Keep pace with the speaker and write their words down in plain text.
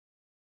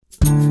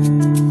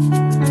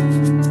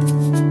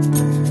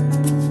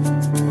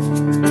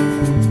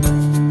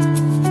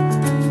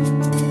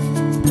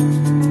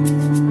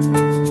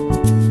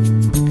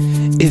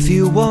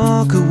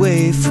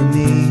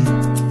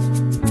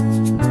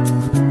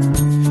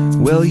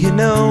Well, you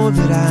know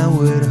that I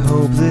would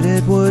hope that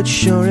it would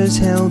sure as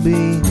hell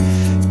be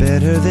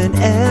better than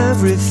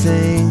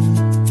everything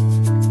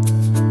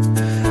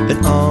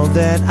and all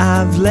that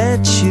I've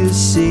let you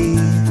see.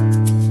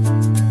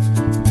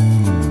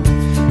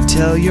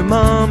 Tell your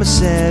mom I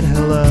said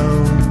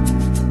hello.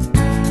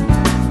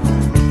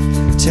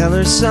 Tell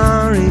her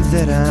sorry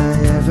that I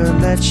ever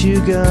let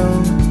you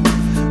go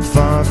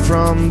far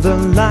from the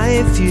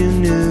life you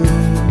knew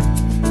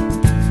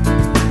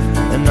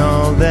and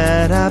all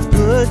that I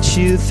put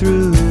you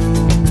through.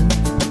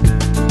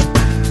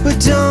 But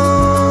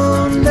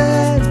don't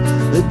let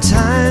the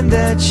time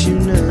that you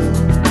know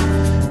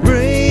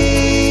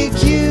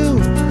break you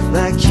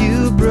like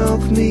you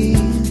broke me.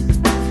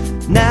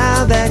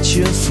 Now that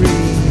you're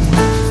free,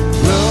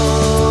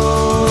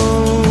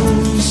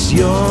 Rose,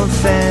 you're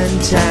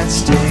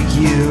fantastic.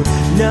 You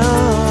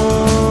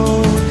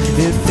know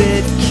if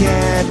it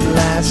can't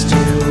last,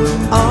 you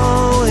will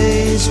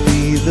always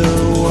be the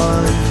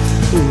one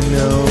who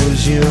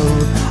knows.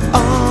 You'll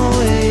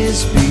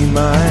always be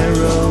my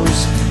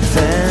Rose,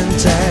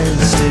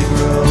 fantastic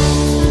Rose.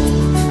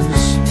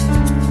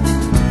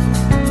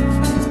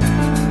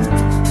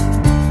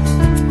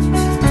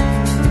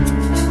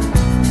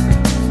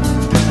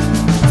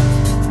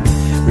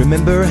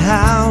 Remember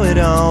how it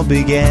all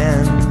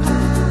began?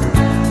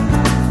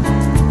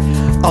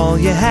 All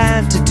you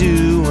had to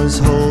do was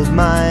hold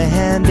my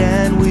hand,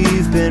 and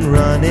we've been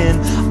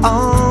running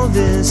all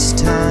this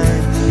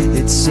time,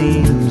 it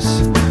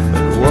seems.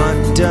 But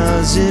what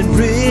does it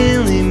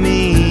really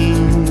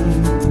mean?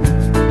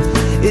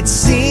 It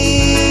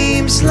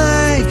seems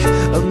like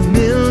a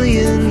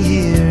million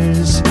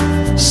years.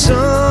 So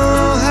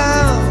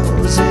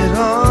how's it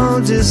all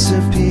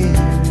disappeared?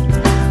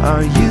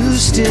 Are you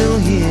still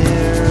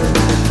here?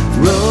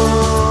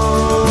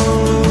 Rose,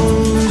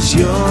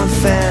 you're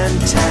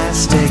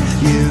fantastic.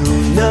 You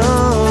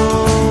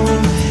know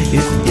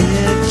if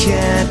it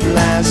can't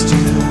last,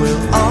 you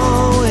will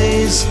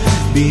always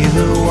be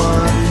the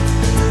one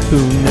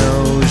who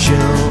knows.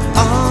 You'll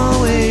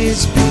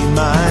always be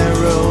my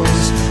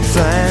Rose,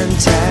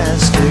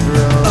 fantastic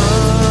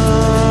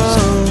Rose.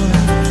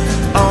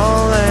 Oh,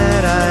 all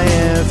that I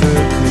ever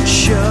could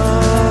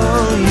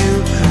show you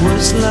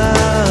was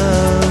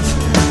love.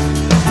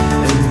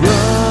 And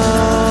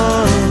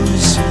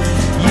Rose,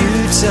 you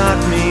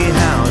taught me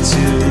how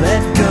to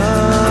let go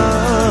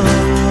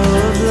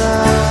of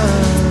love.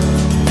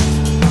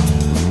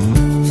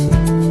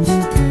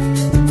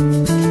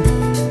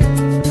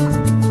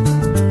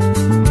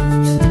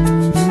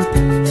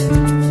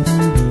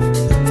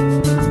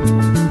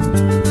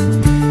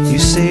 You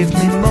saved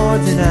me more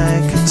than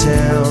I could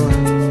tell.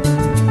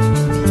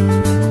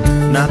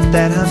 Not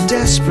that I'm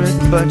desperate,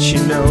 but you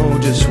know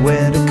just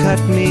where to cut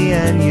me,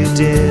 and you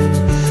did,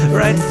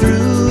 right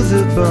through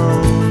the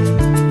bone.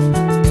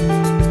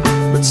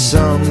 But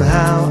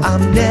somehow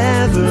I'm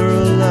never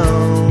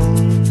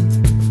alone.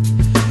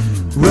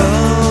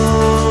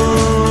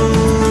 Rose,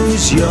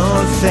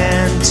 you're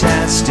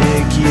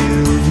fantastic,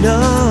 you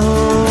know